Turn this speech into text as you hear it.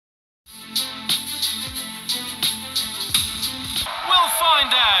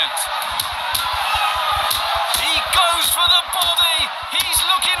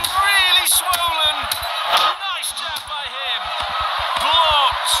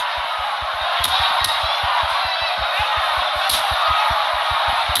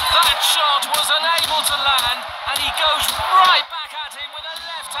And he goes right back at him with a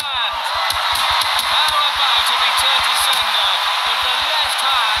left hand. How about a return to sender with the left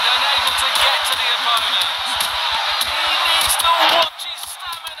hand unable to get to the opponent? He needs to watch his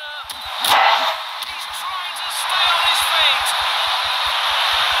stamina. He's trying to stay on his feet.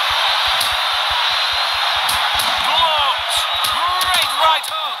 Blocked. Great right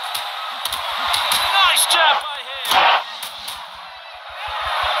hook. Nice jab by him.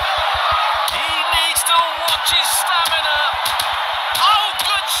 He needs to watch his stamina. Oh,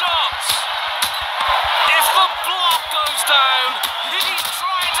 good shots. If the block goes down, he's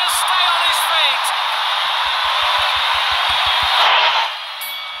trying to stay on his feet.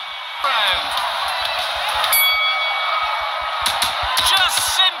 Round. Just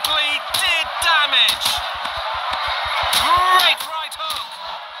simply did damage. Great right hook.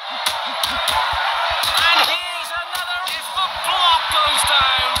 And here's another. If the block goes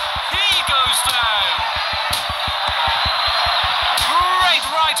down, he goes down. Great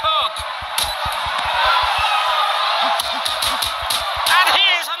right hook. And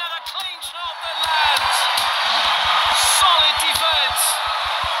here's another clean shot that lands. Solid defense.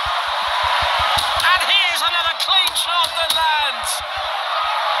 And here's another clean shot that lands.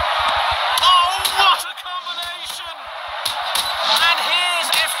 Oh, what a combination. And here's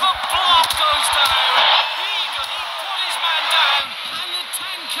if the block goes down. He put his man down. And the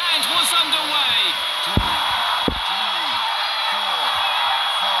 10 count was underway. 2, 3, 4,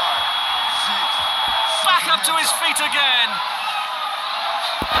 5, 6. Back up to his feet again.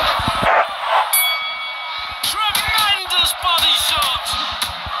 Tremendous body shot.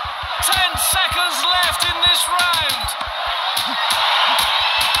 10 seconds left in this round.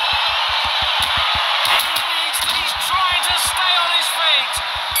 He's trying to stay on his feet.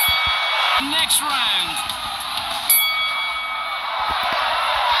 Next round.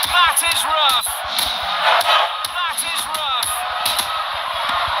 That is rough. That is rough.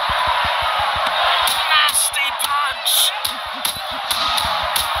 Nasty punch.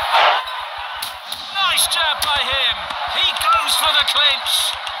 Nice jab by him. He goes for the clinch.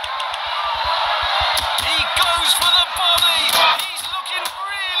 He goes for the body. He's looking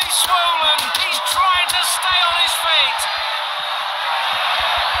really swollen. He's trying to stay on his feet.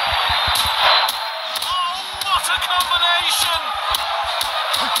 Oh, what a combination.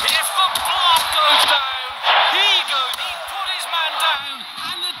 If the block goes down, he put his man down,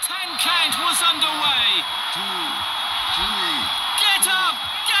 and the 10 count was underway. 2, 3. Get up!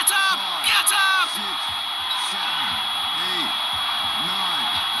 Get up! Get up! 6, 7, 8,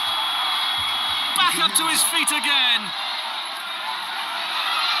 9. Back up to his feet again.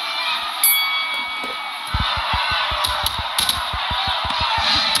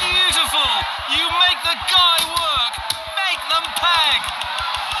 Beautiful! You make the guy work. Make them peg.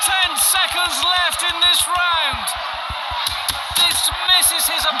 10 seconds left in this round. Dismisses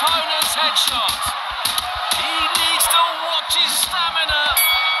his opponent's headshot. He needs to watch his stamina.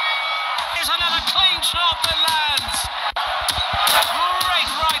 Here's another clean shot that lands. Great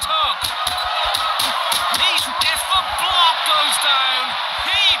right hook. If the block goes down,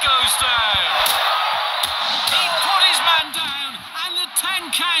 he goes down. He put his man down, and the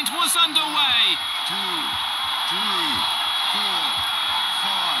 10 count was underway. 2, 3.